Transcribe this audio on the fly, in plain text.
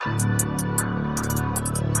So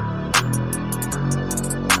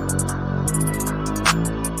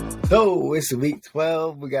it's week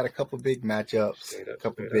 12. We got a couple big matchups.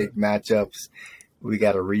 We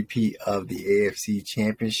got a repeat of the AFC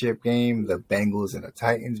Championship game, the Bengals and the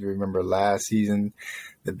Titans. Remember last season,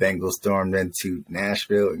 the Bengals stormed into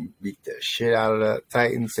Nashville and beat the shit out of the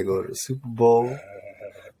Titans to go to the Super Bowl.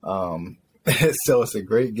 So it's a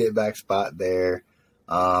great get back spot there.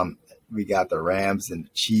 We got the Rams and the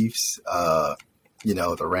Chiefs. The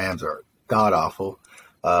Rams are god awful.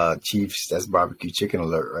 Chiefs, that's barbecue chicken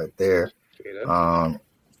alert right there.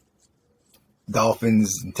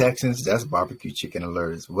 Dolphins and Texans, that's barbecue chicken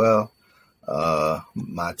alert as well.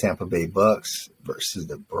 My Tampa Bay Bucks versus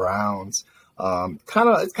the Browns. It's kind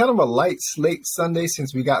of a light slate Sunday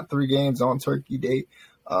since we got 3 games on Turkey Day.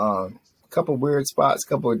 Couple weird spots,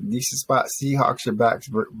 couple of decent spots. Seahawks are back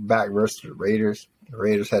versus the Raiders. The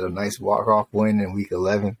Raiders had a nice walk-off win in Week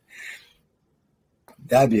 11.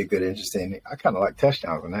 That'd be a good, interesting. I kind of like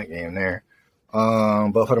touchdowns in that game there.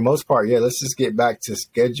 But for the most part, yeah, let's just get back to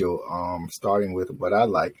schedule. Starting with what I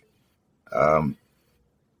like. I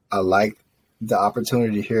like the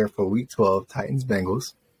opportunity here for Week 12,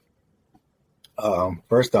 Titans-Bengals.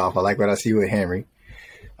 First off, I like what I see with Henry.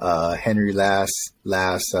 Henry last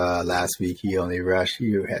week, he only rushed.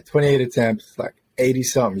 He had 28 attempts, like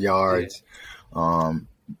 80-something yards. Yeah.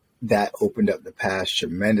 That opened up the pass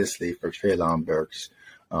tremendously for Treylon Burks.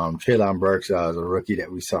 Treylon Burks is a rookie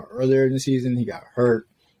that we saw earlier in the season. He got hurt.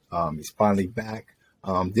 He's finally back.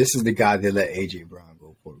 This is the guy they let A.J. Brown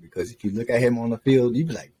go for, because if you look at him on the field, you'd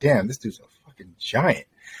be like, damn, this dude's a fucking giant.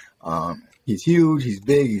 He's huge. He's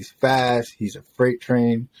big. He's fast. He's a freight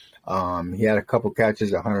train. He had a couple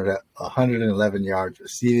catches, 111 yards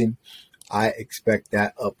receiving. I expect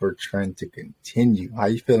that upward trend to continue. How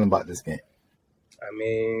you feeling about this game? I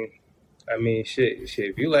mean, shit.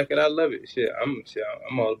 If you like it, I love it.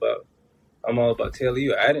 I'm all about telling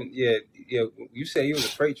you. I didn't. Yeah. You said he was a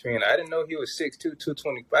freight train. I didn't know he was 6'2",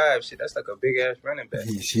 225. Shit, that's like a big ass running back.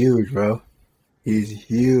 He's huge, bro. He's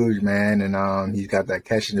huge, man, and he's got that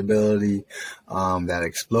catching ability, that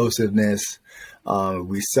explosiveness.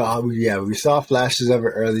 We saw flashes of it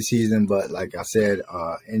early season, but like I said,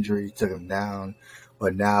 injury took him down.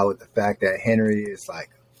 But now with the fact that Henry is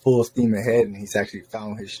like full steam ahead and he's actually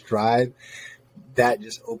found his stride, that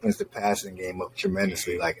just opens the passing game up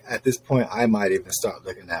tremendously. Like at this point, I might even start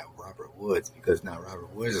looking at Robert Woods, because now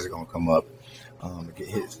Robert Woods is going to come up and get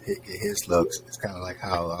his looks. It's kind of like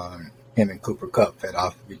how him and Cooper Kupp fed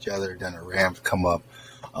off of each other. Then the Rams come up,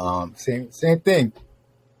 same thing.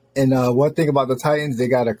 And one thing about the Titans, they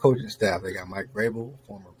got a coaching staff. They got Mike Vrabel,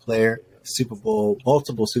 former player,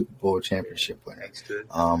 multiple Super Bowl championship winner.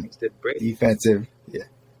 Defensive, yeah.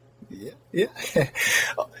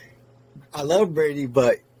 I love Brady,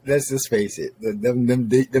 but let's just face it,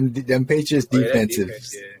 them Patriots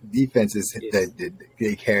defenses,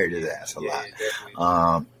 they carried his ass a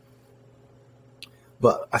lot.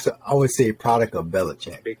 But I would say product of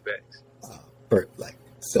Belichick. Big facts.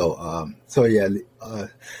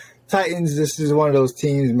 Titans, this is one of those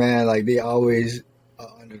teams, man, like they always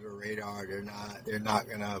under the radar. They're not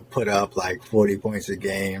gonna put up like 40 points a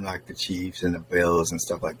game like the Chiefs and the Bills and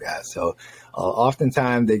stuff like that. So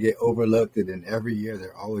oftentimes they get overlooked, and then every year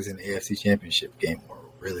they're always in the AFC Championship game or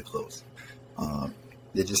really close.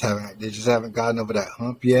 They just haven't gotten over that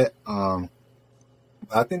hump yet.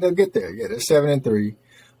 I think they'll get there. Yeah, they're 7-3.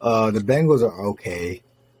 The Bengals are okay.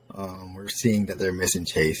 We're seeing that they're missing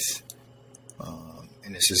Chase.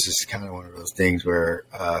 And it's just kind of one of those things where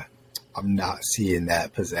I'm not seeing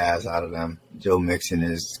that pizzazz out of them. Joe Mixon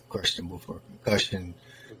is questionable for concussion.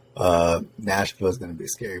 Nashville is going to be a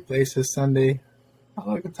scary place this Sunday. I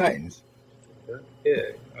like the Titans.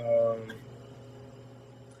 Yeah.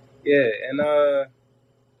 And hold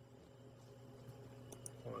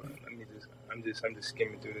on, I'm just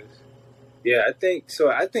skimming through this. Yeah, I think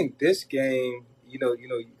this game, you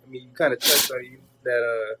kind of touched on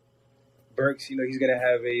that Burks, he's gonna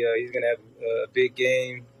have a big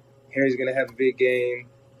game. Henry's gonna have a big game.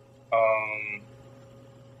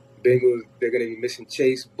 Bengals, they're gonna be missing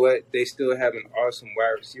Chase, but they still have an awesome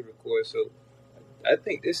wide receiver core. So I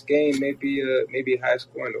think this game may be high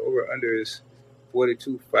scoring. The over under is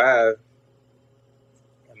 42.5.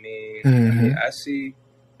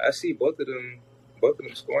 I see both of them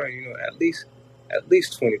scoring. At least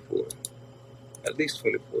 24. At least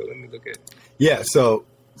 24. Let me look at. Yeah. So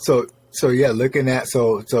looking at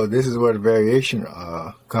this is where the variation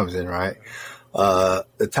comes in, right?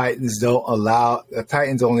 The Titans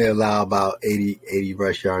only allow about 80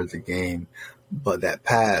 rush yards a game, but that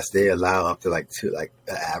pass they allow up to an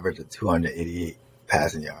average of 288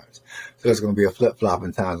 passing yards. So it's going to be a flip-flop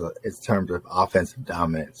in terms of offensive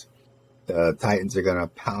dominance. The Titans are going to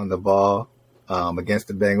pound the ball against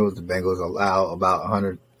the Bengals. The Bengals allow about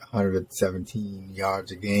 117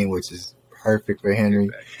 yards a game, which is perfect for Henry.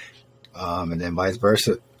 And then vice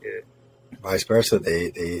versa.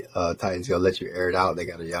 The Titans going to let you air it out. They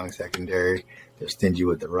got a young secondary. They're stingy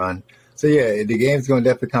with the run. So, yeah, the game's going to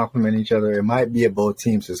definitely complement each other. It might be a both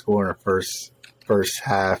teams to score in the first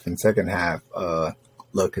half and second half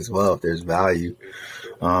look as well if there's value.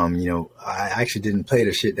 I actually didn't play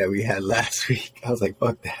the shit that we had last week. I was like,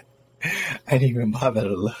 fuck that. I didn't even bother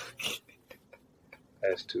to look.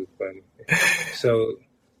 That's too funny. So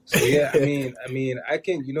yeah, I mean, I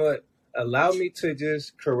can, you know what? Allow me to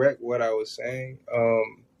just correct what I was saying.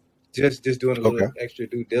 Just doing a little extra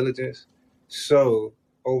due diligence. So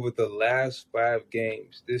over the last 5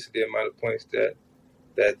 games, this is the amount of points that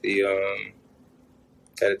the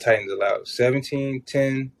Titans allowed: 17,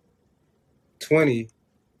 10, 20,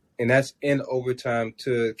 and that's in overtime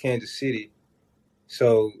to Kansas City.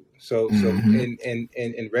 So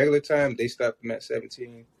in regular time they stopped them at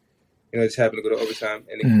 17. It's happened to go to overtime,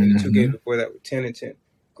 and in the 2 games before that were 10 and 10.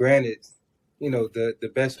 Granted,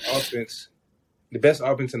 the best offense in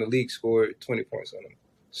the league scored 20 points on them.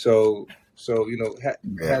 So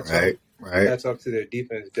hats off to their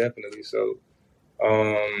defense, definitely. So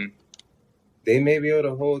they may be able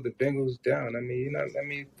to hold the Bengals down.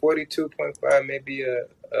 42.5 may be a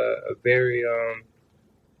very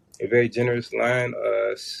generous line.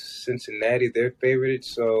 Cincinnati, they're favored.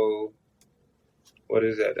 So what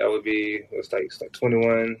is that? That would be it's like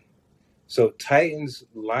 21. So Titans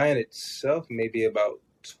line itself may be about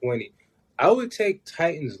 20. I would take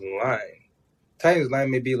Titans line. Titans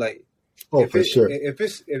line may be like sure. If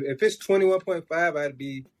it's 21.5, I'd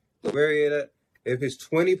be wary of that. If it's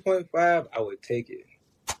 20.5, I would take it.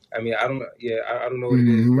 I mean, I don't know what it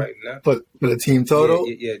is right now. For the team total?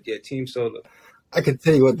 Yeah, team total. I can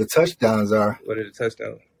tell you what the touchdowns are. What are the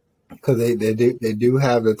touchdowns? Because they do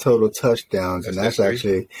have the total touchdowns, and that's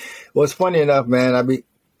actually what's funny enough, man. I'd be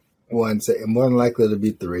more than likely to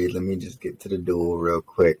be 3. Let me just get to the duel real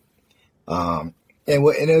quick.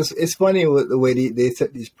 It's funny with the way they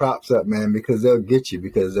set these props up, man, because they'll get you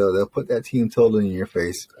because they'll put that team total in your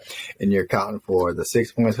face, and you're counting for the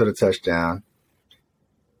 6 points for the touchdown.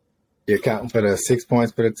 You're counting for the 6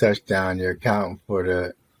 points for the touchdown. You're counting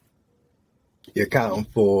for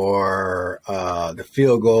the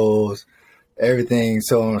field goals, everything,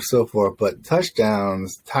 so on and so forth. But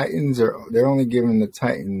touchdowns, they're only giving the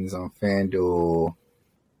Titans on FanDuel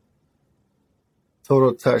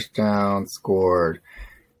total touchdowns scored.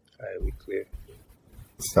 All right, we clear.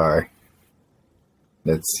 Sorry.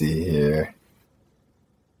 Let's see here.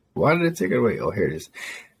 Why did it take it away? Oh, here it is.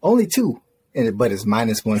 Only 2, but it's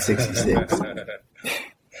minus 166.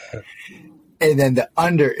 And then the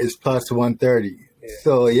under is plus 130. Yeah.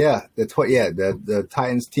 So the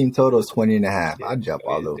Titans team total is 20.5. Yeah, I'd jump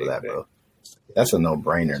all over that, bro. That's a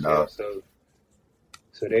no-brainer, dog. So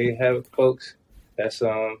there you have it, folks. That's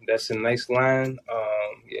a nice line.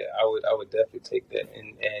 I would definitely take that.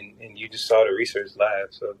 And you just saw the research live,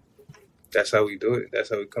 so that's how we do it.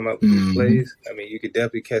 That's how we come up with these plays. I mean, you could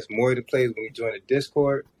definitely catch more of the plays when you join the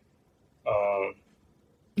Discord.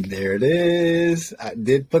 There it is. I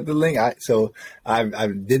did put the link. I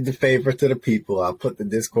did the favor to the people. I put the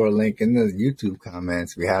Discord link in the YouTube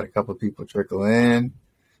comments. We had a couple of people trickle in.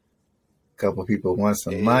 A couple of people want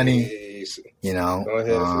some money. Go ahead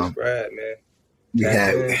and subscribe, man.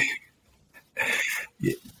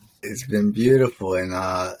 It's been beautiful, and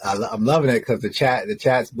I'm loving it because the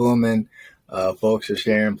chat's booming. Folks are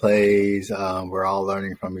sharing plays. We're all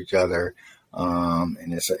learning from each other.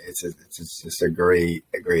 And it's just a great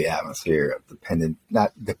atmosphere of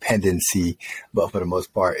not dependency, but for the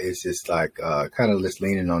most part, it's just like kind of just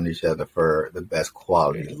leaning on each other for the best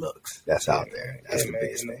quality looks that's out there. That's the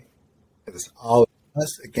biggest thing. It's all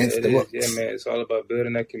us against the looks. Yeah, man. It's all about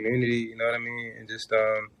building that community. You know what I mean? And just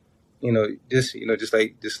just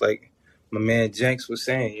like my man Janks was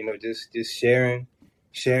saying, just sharing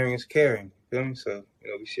is caring. Feel me? So,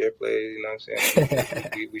 we share plays, you know what I'm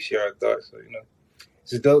saying? we share our thoughts. So,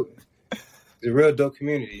 it's a dope. It's a real dope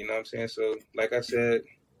community, you know what I'm saying? So, like I said,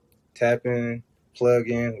 tap in, plug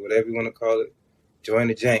in, whatever you want to call it. Join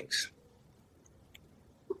the Janks.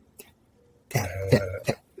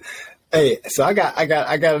 Hey, so I got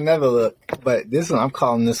another look, but this one, I'm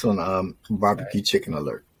calling this one barbecue chicken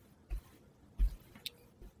alert.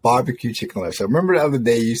 Barbecue chicken alert. So remember the other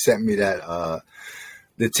day you sent me that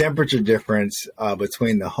the temperature difference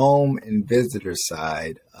between the home and visitor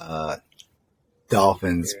side,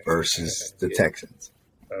 Dolphins versus the Texans.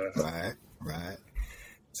 Right.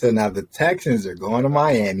 So now the Texans are going to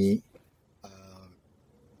Miami.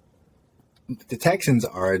 The Texans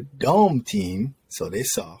are a dome team, so they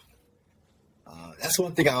soft. That's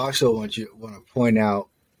one thing I also want to point out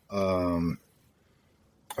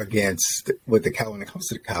against when it comes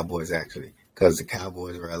to the Cowboys, actually, because the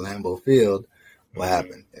Cowboys were at Lambeau Field. What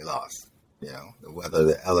happened? They lost. The weather,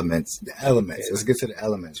 the elements. Let's get to the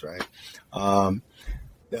elements, right?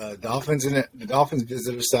 The Dolphins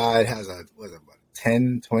visitor side has a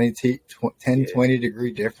 20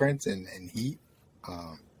 degree difference in heat.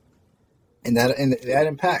 And that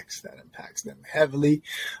impacts them heavily.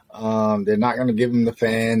 They're not going to give them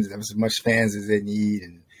as much fans as they need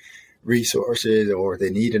and resources, or if they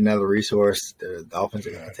need another resource, the Dolphins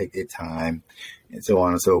are going to take their time, and so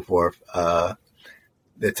on and so forth. The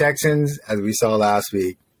Texans, as we saw last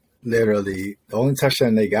week, literally the only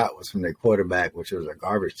touchdown they got was from their quarterback, which was a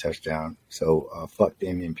garbage touchdown. So fuck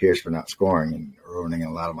Dameon Pierce for not scoring and ruining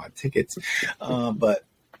a lot of my tickets. But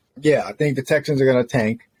yeah, I think the Texans are going to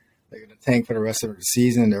tank. They're going to tank for the rest of the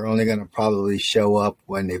season. They're only going to probably show up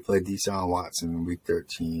when they play Deshaun Watson in Week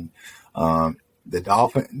 13. The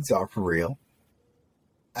Dolphins are for real.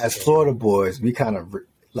 As Florida boys, we kind of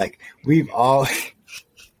we've all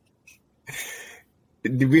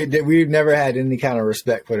we've never had any kind of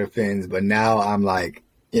respect for the Finns, but now I'm like,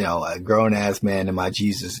 a grown ass man in my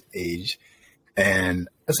Jesus age, and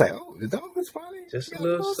it's like, oh, the Dolphins finally just a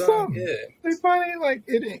little something. Yeah, they finally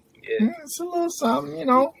it ain't. Yeah. It's a little something,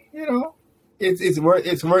 It's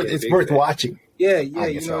worth watching. Yeah.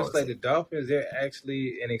 It's like the Dolphins. They're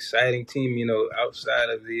actually an exciting team. Outside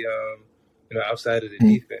of the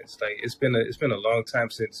defense. Like it's been a long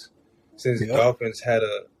time since the Dolphins had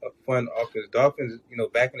a fun offense. Dolphins,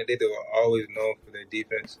 back in the day, they were always known for their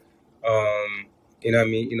defense.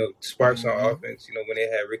 Sparks on offense. When they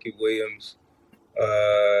had Ricky Williams.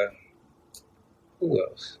 Who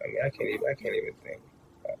else? I mean, I can't even think.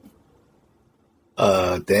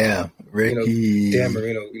 Damn, Ricky. Dan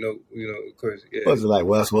Marino, of course. Yeah. Was it like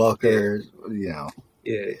Wes Welker? Yeah.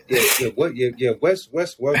 Wes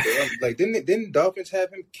Welker. Like, didn't Dolphins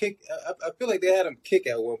have him kick? I feel like they had him kick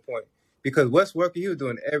at one point because Wes Welker, he was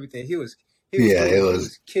doing everything. He was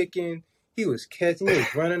kicking, he was catching, he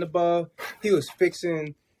was running the ball, he was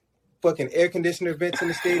fixing fucking air conditioner vents in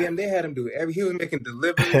the stadium. They had him do he was making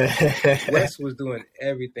deliveries. Wes was doing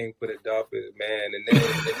everything for the Dolphins, man. And then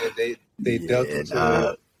they dealt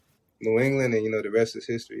into New England, and the rest is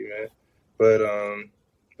history, man. But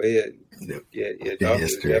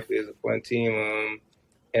Dolphins definitely is a fun team.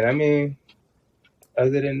 And I mean,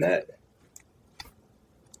 other than that,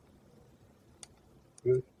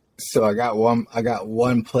 so I got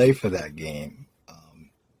one play for that game.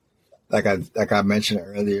 Like I mentioned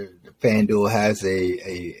earlier, the FanDuel has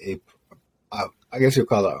I guess you'll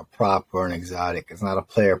call it a prop or an exotic. It's not a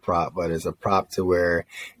player prop, but it's a prop to where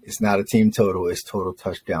it's not a team total, it's total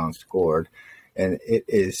touchdowns scored. And it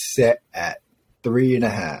is set at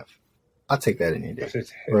 3.5. I'll take that any day.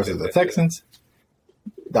 Versus the Texans,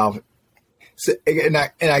 Dolphins. So, and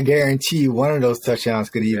I guarantee you one of those touchdowns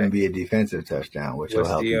could even be a defensive touchdown, which will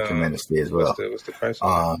help you tremendously as well. What's the price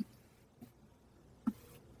on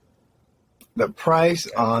the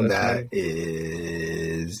price on that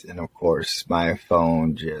is, and of course, my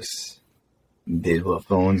phone just did what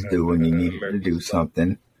phones do when you need to do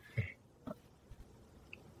something.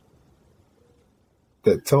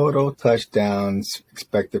 The total touchdowns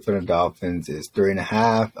expected for the Dolphins is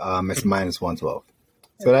 3.5. It's minus 112,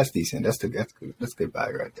 so that's decent. That's good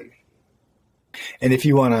value right there. And if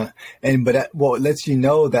you want to, but what lets you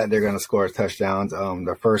know that they're going to score touchdowns.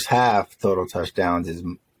 The first half total touchdowns is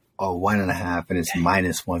 1.5, and it's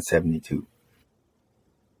minus 172.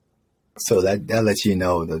 So that lets you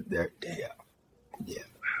know that they're yeah.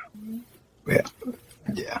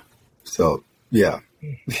 So yeah.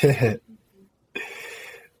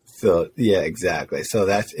 So yeah, exactly. So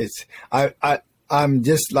I'm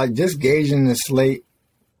just gauging the slate.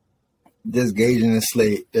 There's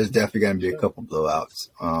definitely going to be a couple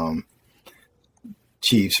blowouts.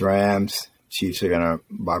 Chiefs, Rams. Chiefs are going to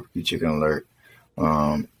barbecue chicken alert.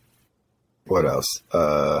 What else?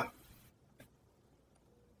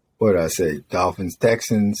 What did I say? Dolphins,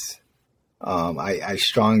 Texans. I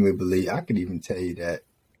strongly believe, I could even tell you that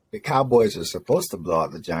the Cowboys are supposed to blow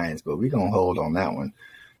out the Giants, but we're going to hold on that one.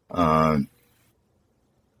 No,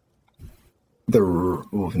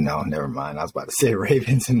 never mind. I was about to say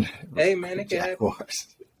Ravens and Jaguars.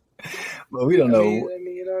 But we don't know.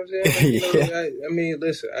 You know what I'm saying? I mean,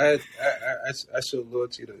 listen, I show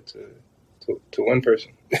loyalty to one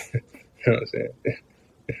person. You know what I'm saying?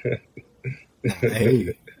 I hear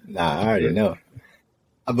you. Nah, I already know.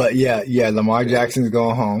 But yeah, Lamar Jackson's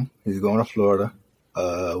going home. He's going to Florida.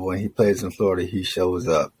 When he plays in Florida, he shows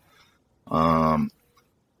up.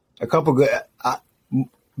 A couple good,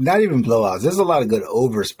 not even blowouts. There's a lot of good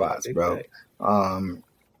over spots, bro.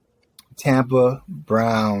 Tampa,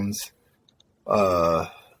 Browns,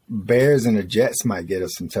 Bears, and the Jets might get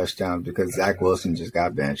us some touchdowns because Zach Wilson just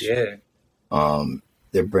got benched. Yeah.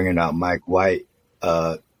 They're bringing out Mike White.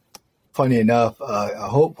 Funny enough,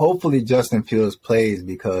 hopefully Justin Fields plays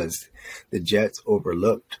because the Jets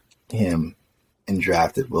overlooked him and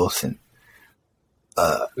drafted Wilson.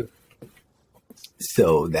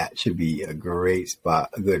 So that should be a great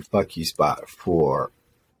spot, a good fuck you spot for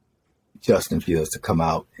Justin Fields to come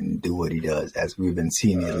out and do what he does, as we've been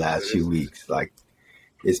seeing the last few weeks. Like,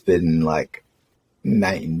 it's been like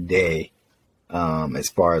night and day as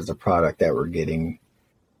far as the product that we're getting.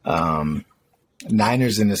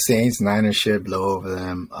 Niners and the Saints. Niners should blow over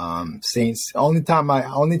them. Saints. Only time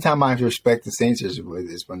I respect the Saints is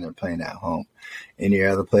when they're playing at home. Any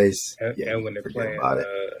other place, and when they're playing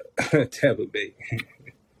Tampa Bay.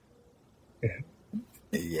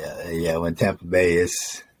 yeah. When Tampa Bay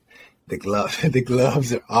is the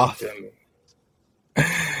gloves are off.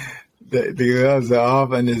 The gloves are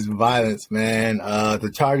off, and there's violence, man.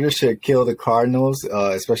 The Chargers should kill the Cardinals,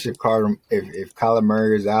 especially if Kyler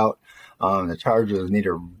Murray is out. The Chargers need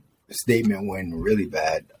a statement win really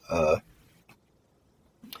bad.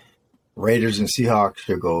 Raiders and Seahawks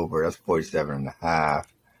should go over. That's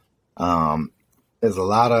 47.5. There's a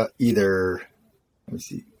lot of either. Let me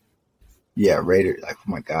see. Yeah, Raiders. Like,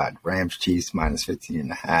 oh my God, Rams Chiefs minus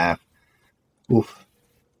 15.5. Oof.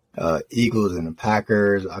 Eagles and the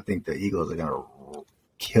Packers. I think the Eagles are gonna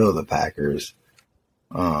kill the Packers.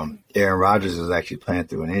 Aaron Rodgers is actually playing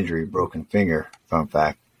through an injury, broken finger. Fun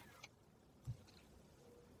fact.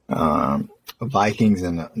 Vikings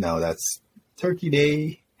and no, that's Turkey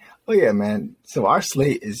Day. Oh yeah, man. So our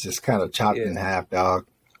slate is just kind of chopped in half, dog.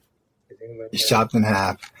 It's chopped in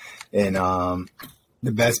half, and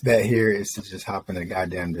the best bet here is to just hop in the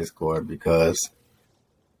goddamn Discord because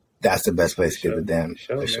that's the best place to get the damn.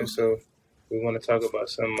 Man. So we want to talk about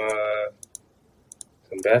some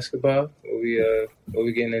basketball. What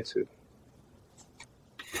we getting into?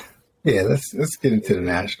 Yeah, let's get into the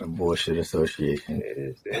National Bullshit Association. It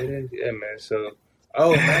is. Yeah, man. So,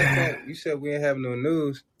 you said we ain't have no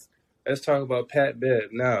news. Let's talk about Pat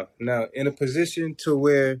Bev. Now, in a position to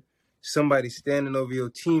where somebody's standing over your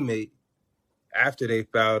teammate after they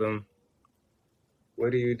fouled him,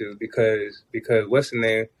 what do you do? Because what's the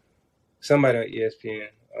name? Somebody on ESPN,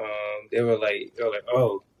 they were like,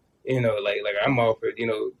 oh, like I'm all for,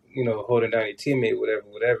 holding down your teammate, whatever,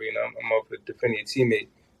 I'm all for defending your teammate.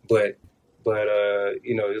 But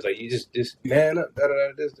it's like you just man up,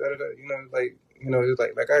 this, it's like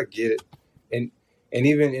I get it, and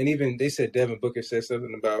even they said Devin Booker said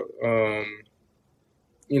something about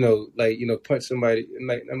punch somebody,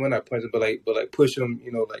 like well, not punch them, but push them,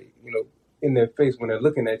 in their face when they're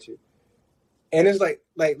looking at you, and it's like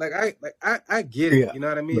I get it, you know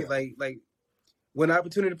what I mean, like when the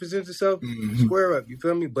opportunity presents itself, square up, you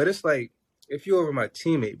feel me? But it's like if you're over my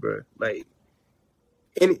teammate, bro,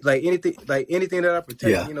 anything that I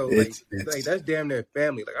protect, it's that's damn near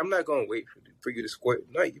family. Like I'm not gonna wait for you to squirt.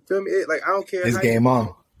 No, you feel me? Like I don't care. It's game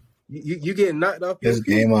on. You getting knocked off. It's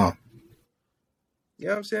game on. You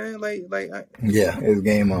know what I'm saying? Yeah, it's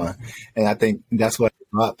game on, and I think that's what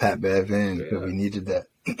brought Pat Bev in because we needed that.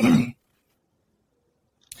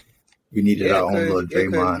 We needed our own little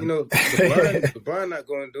Draymond. LeBron not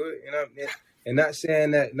going to do it. You know, and not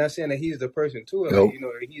saying that he's the person to it. Nope.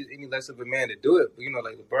 Like, he's any less of a man to do it. But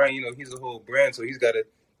like LeBron, he's a whole brand, so he's got to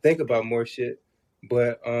think about more shit.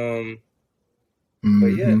 But you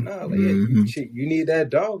need that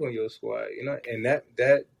dog on your squad, and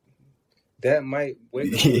that might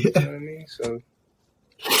wake up. You know what I mean? So.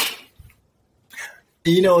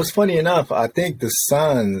 It's funny enough. I think the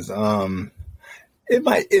Suns, it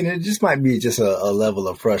just might be just a level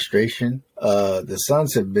of frustration. The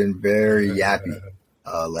Suns have been very yappy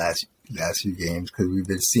last few games because we've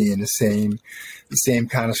been seeing the same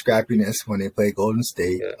kind of scrappiness when they play Golden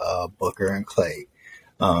State, Booker and Clay,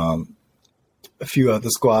 a few other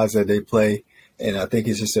squads that they play, and I think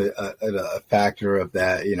it's just a factor of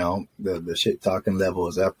that. The shit talking level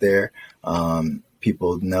is up there.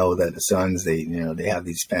 People know that the Suns, they have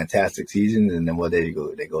these fantastic seasons, and then what they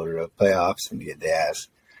do, they go to the playoffs and get their ass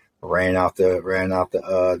ran off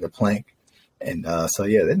the plank, and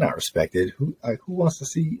they're not respected. Who wants to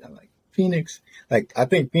see Phoenix? I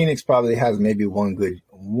think Phoenix probably has maybe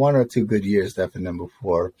one or two good years left in them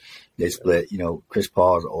before they split. Chris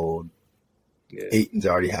Paul's old. Yeah. Ayton's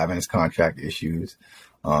already having his contract issues.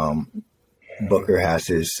 Booker has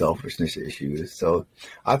his selfishness issues, so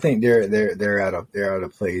I think they're at a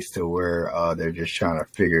place to where they're just trying to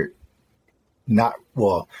figure. Not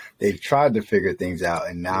well, they've tried to figure things out,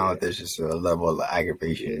 and now there's just a level of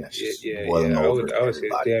aggravation that's just boiling over. I would say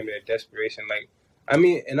it's damn near desperation. Like, I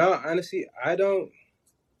mean, in all honesty, I don't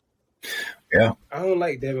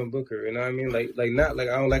like Devin Booker. You know what I mean? Like not like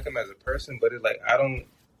I don't like him as a person, but it's like I don't.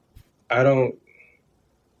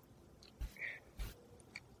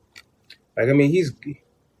 Like, I mean,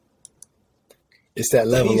 it's that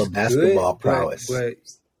level of basketball prowess.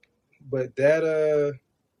 But that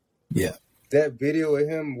that video of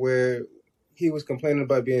him where he was complaining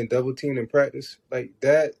about being double teamed in practice, like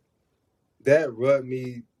that rubbed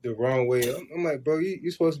me the wrong way. I'm like, bro,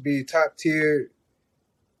 you're supposed to be top tier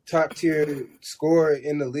scorer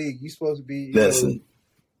in the league. You're supposed to be,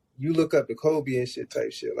 you look up to Kobe and shit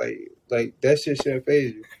type shit. Like that shit shouldn't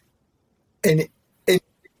faze you.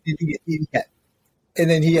 And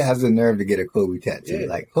then he has the nerve to get a Kobe tattoo. Yeah.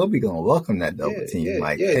 Like, Kobe gonna welcome that double team.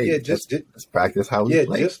 Let's practice how we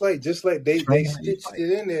play. Just like they stitched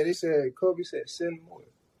it in there. They said, Kobe said, send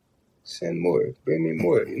more, bring me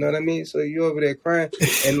more. You know what I mean? So you over there crying,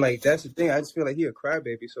 and like that's the thing. I just feel like he a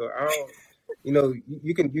crybaby. So I don't. You know,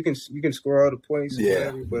 you can score all the points,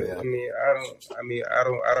 whatever, but I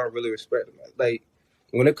don't really respect him. Like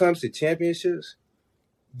when it comes to championships,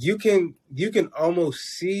 you can almost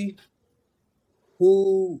see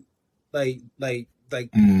who like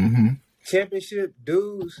championship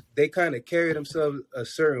dudes, they kind of carry themselves a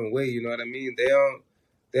certain way, you know what I mean? They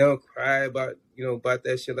don't cry about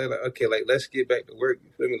that shit. Like okay, like let's get back to work.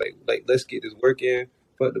 You feel me? Like let's get this work in.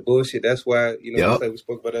 Fuck the bullshit. That's why like we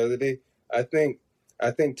spoke about the other day. I think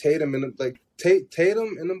Tatum and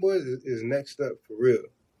Tatum and them boys is next up for real.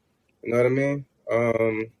 You know what I mean?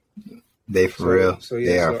 They for real. So yeah,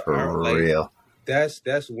 they are for real.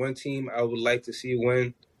 That's one team I would like to see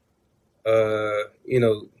win. I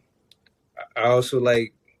also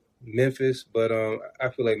like Memphis, but I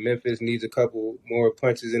feel like Memphis needs a couple more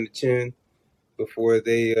punches in the chin before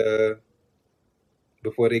they get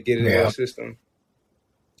it in their system.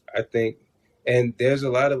 I think, and there's a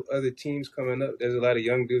lot of other teams coming up. There's a lot of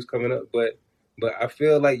young dudes coming up, but I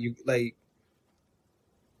feel like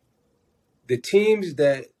the teams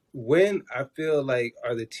that win, I feel like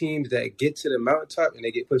are the teams that get to the mountaintop and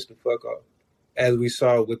they get pushed the fuck off, as we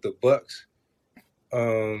saw with the Bucks.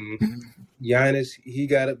 Giannis, he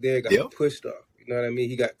got up there, got pushed off. You know what I mean?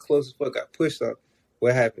 He got close as fuck, got pushed off.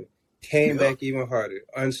 What happened? Came back even harder,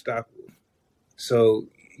 unstoppable. So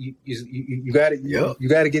you got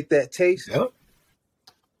to get that taste,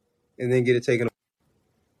 and then get it taken away,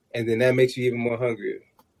 and then that makes you even more hungrier.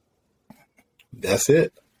 That's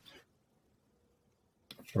it.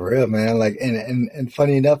 For real, man. Like, and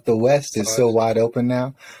funny enough, the West is so wide open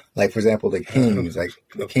now. Like, for example, the Kings. Like,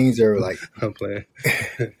 the Kings are like. I'm playing.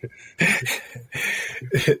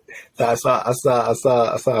 So I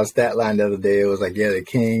saw a stat line the other day. It was like, the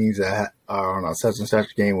Kings are on a such and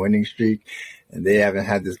such game winning streak, and they haven't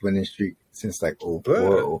had this winning streak since like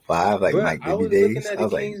 04, 05, like Mike Bibby days. I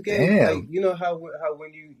was like, damn. Like, you know how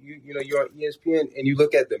when you're on ESPN and you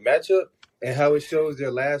look at the matchup and how it shows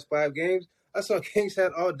their last 5 games. I saw Kings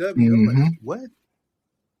had all W. I'm like, what?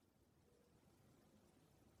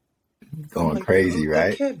 Going crazy,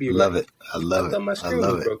 right? Can't be love right. it. I love it. My screen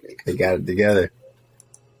was broken. They got it together.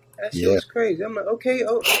 That shit was crazy. I'm like, okay,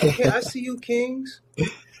 I see you, Kings. Go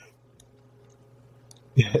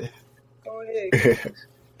ahead, Kings.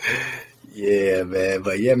 Yeah, man.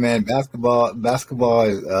 But yeah, man, basketball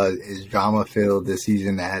is drama filled this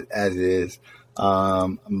season as is.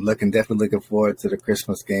 I'm definitely looking forward to the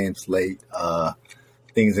Christmas game slate.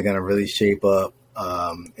 Things are gonna really shape up,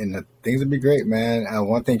 and things will be great, man.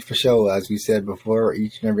 One thing for sure, as we said before,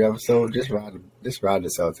 each and every episode, just ride the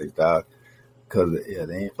Celtics, dog, because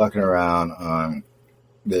they ain't fucking around.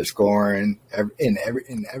 They're scoring,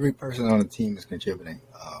 every person on the team is contributing.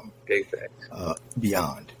 Big facts.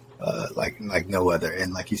 Beyond, like no other,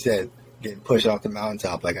 and like you said, getting pushed off the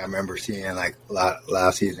mountaintop. Like I remember seeing like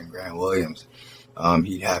last season, Grant Williams.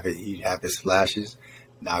 He'd have his flashes.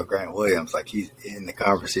 Now Grant Williams, like he's in the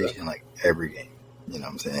conversation like every game. You know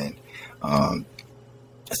what I'm saying?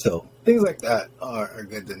 So things like that are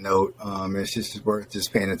good to note. It's just worth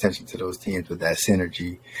just paying attention to those teams with that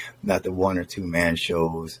synergy, not the 1 or 2 man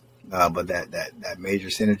shows, but that major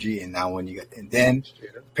synergy. And now then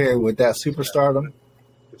paired with that superstardom,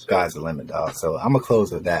 sky's the limit, dog. So I'm gonna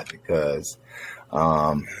close with that because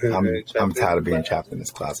I'm tired of being trapped in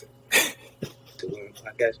this closet.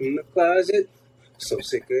 I got you in the closet. So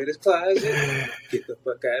sick of this closet. Get the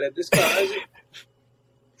fuck out of this closet.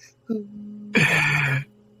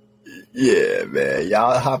 Yeah, man.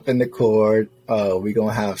 Y'all hop in the cord. We're going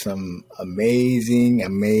to have some amazing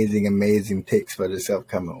picks for this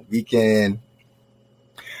upcoming weekend.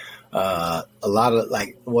 A lot of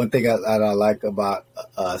one thing I like about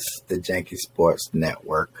us, the Janky Sports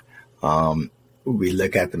Network, we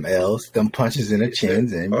look at them L's, them punches in the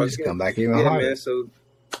chins, and we just come back even harder. Man, so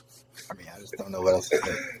I mean, I just don't know what else to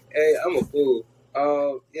say. Hey, I'm a fool.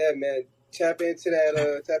 Yeah, man, tap into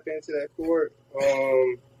that court.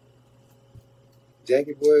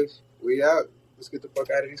 Janky boys, we out. Let's get the fuck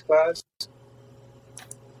out of these clouds.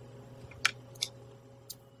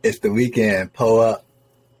 It's the weekend. Pull up.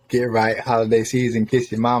 Get right. Holiday season.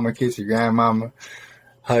 Kiss your mama. Kiss your grandmama.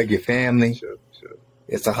 Hug your family. Sure.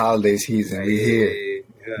 It's a holiday season. We here.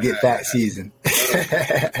 Get fat season.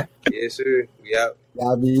 Yes, sir. We out.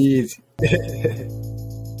 Y'all be easy.